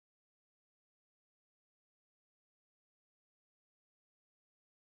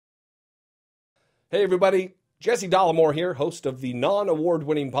Hey everybody, Jesse Dollemore here, host of the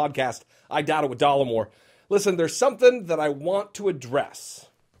non-award-winning podcast, I Doubt It with Dollemore. Listen, there's something that I want to address.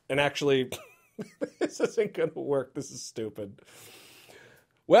 And actually, this isn't going to work. This is stupid.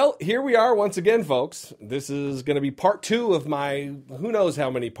 Well, here we are once again, folks. This is going to be part 2 of my who knows how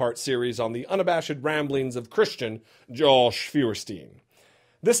many part series on the unabashed ramblings of Christian JOSH Feuerstein.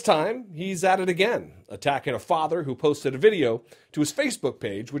 This time, he's at it again, attacking a father who posted a video to his Facebook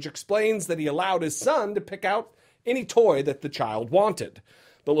page which explains that he allowed his son to pick out any toy that the child wanted.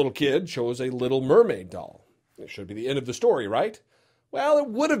 The little kid chose a Little Mermaid doll. It should be the end of the story, right? Well, it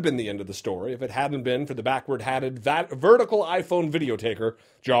would have been the end of the story if it hadn't been for the backward-hatted vertical iPhone video taker,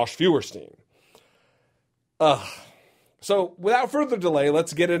 Josh Feuerstein. So, without further delay,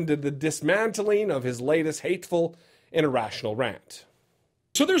 let's get into the dismantling of his latest hateful and irrational rant.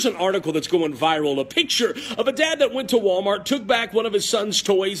 So there's an article that's going viral, a picture of a dad that went to Walmart, took back one of his son's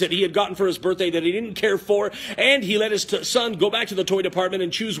toys that he had gotten for his birthday that he didn't care for, and he let his son go back to the toy department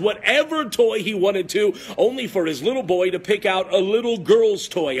and choose whatever toy he wanted to, only for his little boy to pick out a little girl's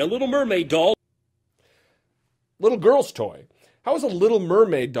toy, a Little Mermaid doll. Little girl's toy? How is a Little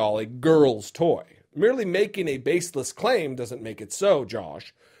Mermaid doll a girl's toy? Merely making a baseless claim doesn't make it so,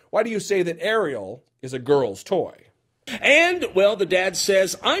 Josh. Why do you say that Ariel is a girl's toy? And, well, the dad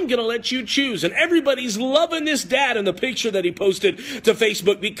says, I'm going to let you choose. And everybody's loving this dad in the picture that he posted to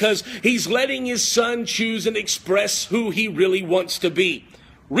Facebook because he's letting his son choose and express who he really wants to be.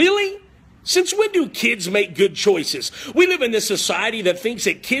 Really? Since when do kids make good choices? We live in this society that thinks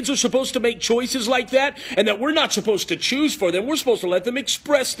that kids are supposed to make choices like that and that we're not supposed to choose for them. We're supposed to let them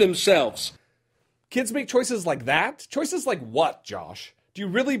express themselves. Kids make choices like that? Choices like what, Josh? Do you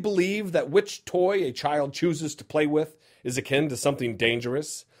really believe that which toy a child chooses to play with is akin to something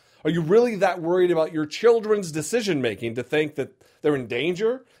dangerous? Are you really that worried about your children's decision-making to think that they're in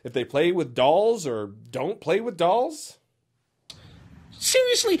danger if they play with dolls or don't play with dolls?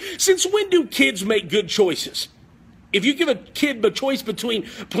 Seriously, since when do kids make good choices? If you give a kid a choice between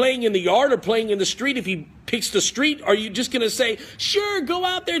playing in the yard or playing in the street, if he picks the street, are you just going to say, sure, go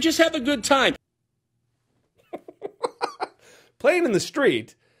out there, just have a good time? Playing in the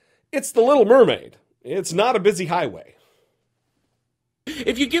street, it's the Little Mermaid. It's not a busy highway.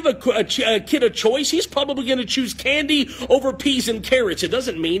 If you give a kid a choice, he's probably going to choose candy over peas and carrots. It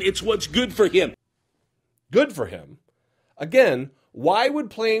doesn't mean it's what's good for him. Good for him? Again, why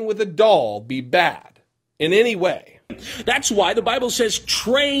would playing with a doll be bad in any way? That's why the Bible says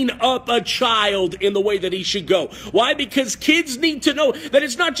train up a child in the way that he should go. Why? Because kids need to know that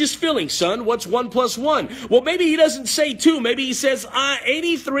it's not just feelings, son. What's 1 plus 1? Well, maybe he doesn't say 2. Maybe he says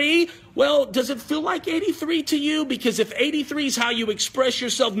 83. Well, does it feel like 83 to you? Because if 83 is how you express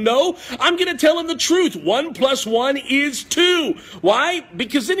yourself, no, I'm going to tell him the truth. 1 plus 1 is 2. Why?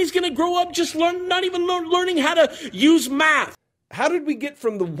 Because then he's going to grow up just learning how to use math. How did we get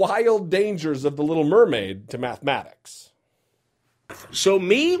from the wild dangers of the Little Mermaid to mathematics? So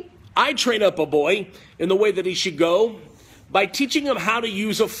me, I train up a boy in the way that he should go by teaching him how to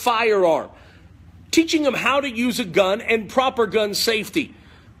use a firearm, teaching him how to use a gun and proper gun safety.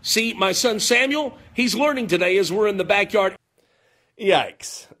 See, my son Samuel, he's learning today as we're in the backyard.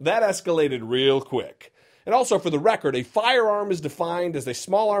 Yikes, that escalated real quick. And also, for the record, a firearm is defined as a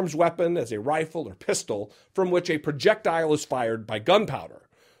small arms weapon, as a rifle or pistol, from which a projectile is fired by gunpowder.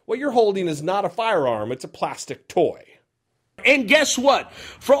 What you're holding is not a firearm, it's a plastic toy. And guess what?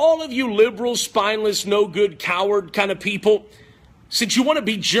 For all of you liberal, spineless, no-good, coward kind of people, since you want to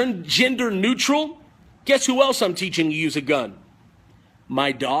be gender neutral, guess who else I'm teaching to use a gun?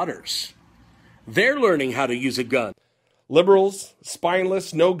 My daughters. They're learning how to use a gun. Liberals,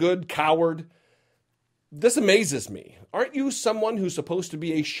 spineless, no-good, coward. This amazes me. Aren't you someone who's supposed to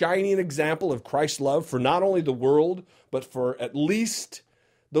be a shining example of Christ's love for not only the world, but for at least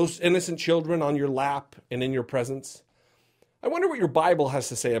those innocent children on your lap and in your presence? I wonder what your Bible has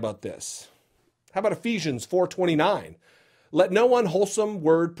to say about this. How about Ephesians 4:29? Let no unwholesome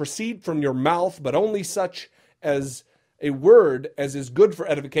word proceed from your mouth, but only such as a word as is good for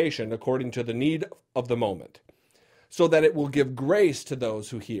edification according to the need of the moment, so that it will give grace to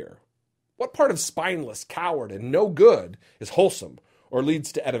those who hear. What part of spineless, coward, and no good is wholesome or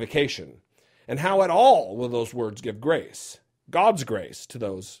leads to edification? And how at all will those words give grace, God's grace, to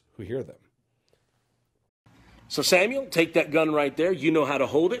those who hear them? So Samuel, take that gun right there. You know how to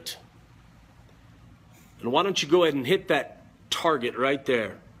hold it. And why don't you go ahead and hit that target right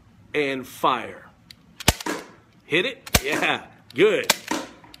there and fire. Hit it? Yeah, good.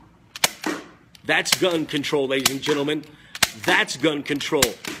 That's gun control, ladies and gentlemen. That's gun control.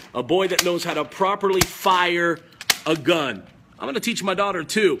 A boy that knows how to properly fire a gun. I'm going to teach my daughter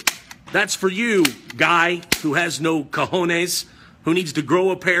too. That's for you, guy who has no cojones, who needs to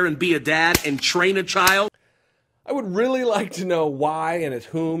grow a pair and be a dad and train a child. I would really like to know why and at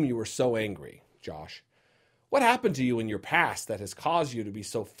whom you were so angry, Josh. What happened to you in your past that has caused you to be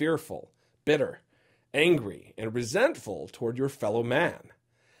so fearful, bitter, angry, and resentful toward your fellow man?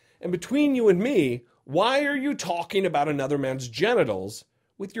 And between you and me, why are you talking about another man's genitals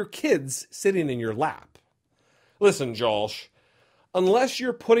with your kids sitting in your lap? Listen, Josh, unless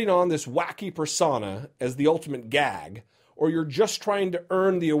you're putting on this wacky persona as the ultimate gag, or you're just trying to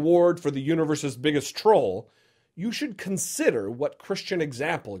earn the award for the universe's biggest troll, you should consider what Christian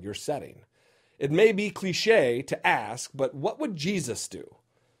example you're setting. It may be cliche to ask, but what would Jesus do?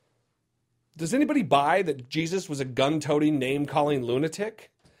 Does anybody buy that Jesus was a gun-toting, name-calling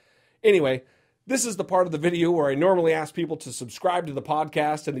lunatic? Anyway, this is the part of the video where I normally ask people to subscribe to the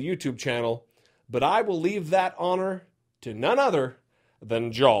podcast and the YouTube channel, but I will leave that honor to none other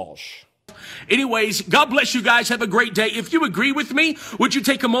than Josh. Anyways, God bless you guys. Have a great day. If you agree with me, would you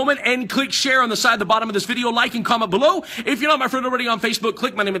take a moment and click share on the side, the bottom of this video, like and comment below. If you're not my friend already on Facebook,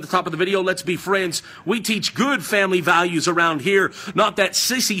 click my name at the top of the video. Let's be friends. We teach good family values around here, not that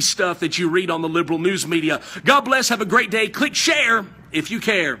sissy stuff that you read on the liberal news media. God bless. Have a great day. Click share if you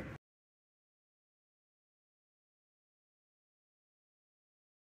care.